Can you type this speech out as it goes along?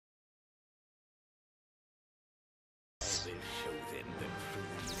this. Will show them the true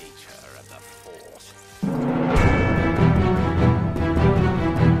nature of the Force.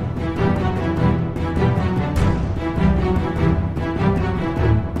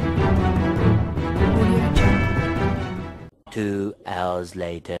 Audio Jungle. 2 hours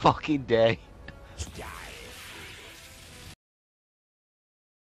later. Fucking day.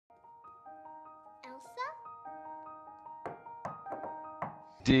 Elsa?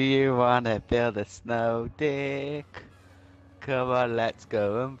 Do you wanna build a snow dick? Come on, let's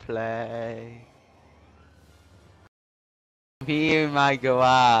go and play. Here in my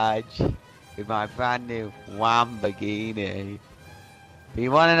garage with my brand new Lamborghini. Do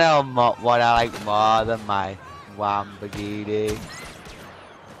you wanna know what I like more than my Lamborghini?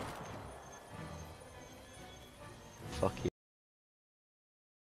 Fuck you.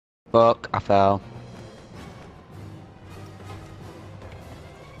 Fuck, I fell.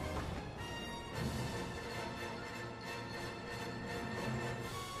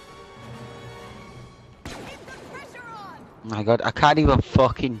 Oh my god, I can't even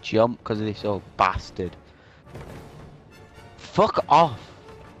fucking jump because of this old bastard. Fuck off.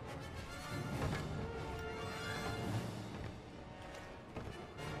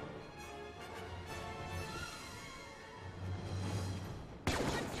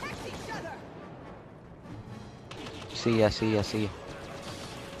 See ya, see ya, see ya.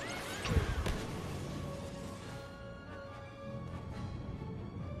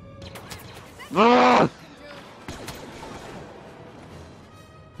 Ah!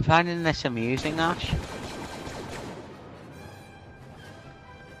 Finding this amusing, Ash?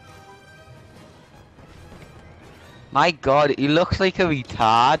 My god, he looks like a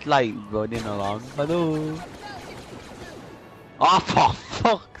retard, like, running along. Hello. Oh, for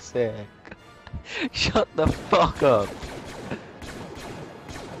fuck's sake. Shut the fuck up.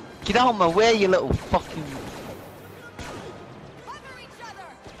 Get out of my way, you little fucking...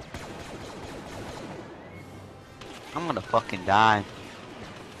 I'm gonna fucking die.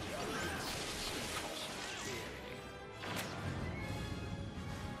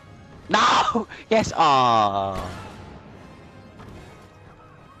 No! Yes! Aww.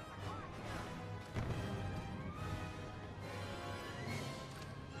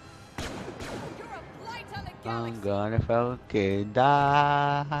 I'm gonna fucking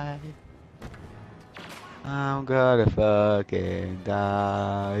die. I'm gonna fucking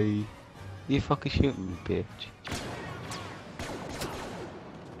die. You fucking shooting me, bitch.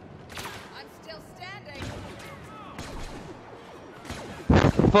 I'm still standing.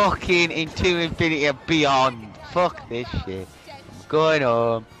 Fucking into infinity and beyond. Fuck this shit. I'm going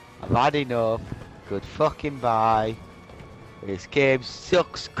home. I've had enough. Good fucking bye. This game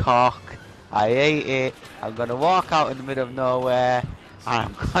sucks cock. I hate it. I'm gonna walk out in the middle of nowhere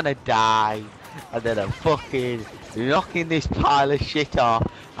and I'm gonna die. And then I'm fucking knocking this pile of shit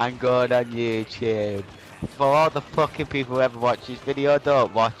off and going on YouTube. For all the fucking people who ever watch this video,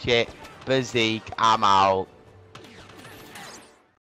 don't watch it. Bazik, I'm out.